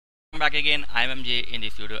back again. I'm MJ. In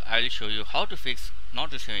this video I will show you how to fix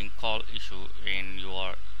not receiving call issue in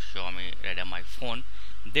your Xiaomi Redmi phone.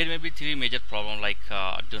 There may be three major problems like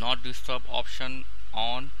do not disturb option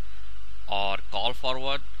on, or call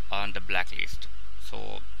forward, and the blacklist.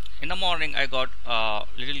 So in the morning I got a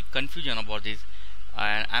little confusion about this,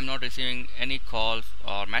 and I'm not receiving any calls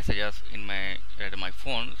or messages in my Redmi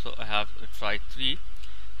phone, so I have tried three.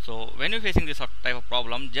 So when you're facing this type of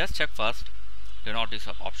problem, just check first do not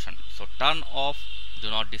disturb option. So turn off do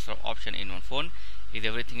not disturb option in your phone. If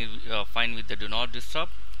everything is fine with the do not disturb,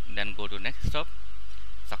 then go to next step,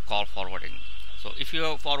 the call forwarding. So if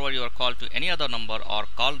you forward your call to any other number or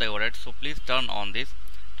call diverted, so please turn on this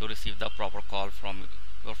to receive the proper call from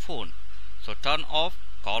your phone. So turn off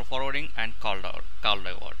call forwarding and call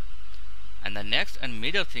divert. And the next and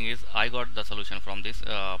major thing is, I got the solution from this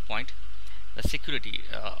point, the security.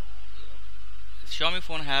 Xiaomi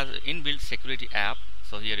phone has inbuilt security app.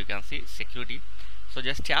 So here you can see security. So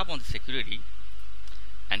just tap on the security,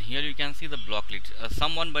 and here you can see the block list.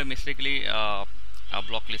 Someone by mistakenly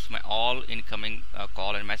blocklist my all incoming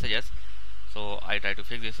call and messages. So I try to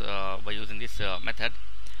fix this by using this method.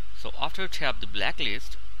 So after you tap the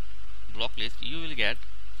blacklist, you will get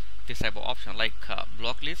this type of option like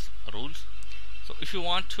blocklist rules. So if you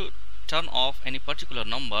want to turn off any particular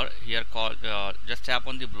number, here just tap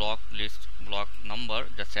on the block number,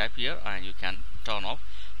 just tap here and you can turn off.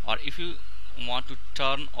 Or if you want to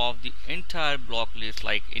turn off the entire block list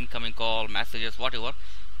like incoming call, messages, whatever,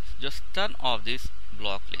 just turn off this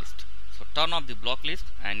block list. So turn off the block list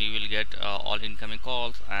and you will get all incoming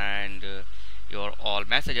calls and your all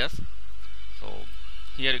messages. So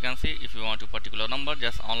here you can see, if you want a particular number,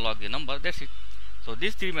 just unlock the number, that's it. So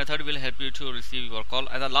these three methods will help you to receive your call.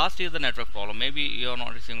 And the last is the network problem. Maybe you are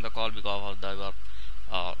not receiving the call because of the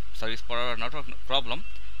service provider network problem.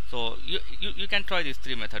 So you can try these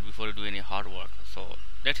three methods before you do any hard work. So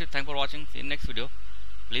that's it. Thanks for watching. See you in next video.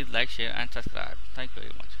 Please like, share and subscribe. Thank you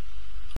very much.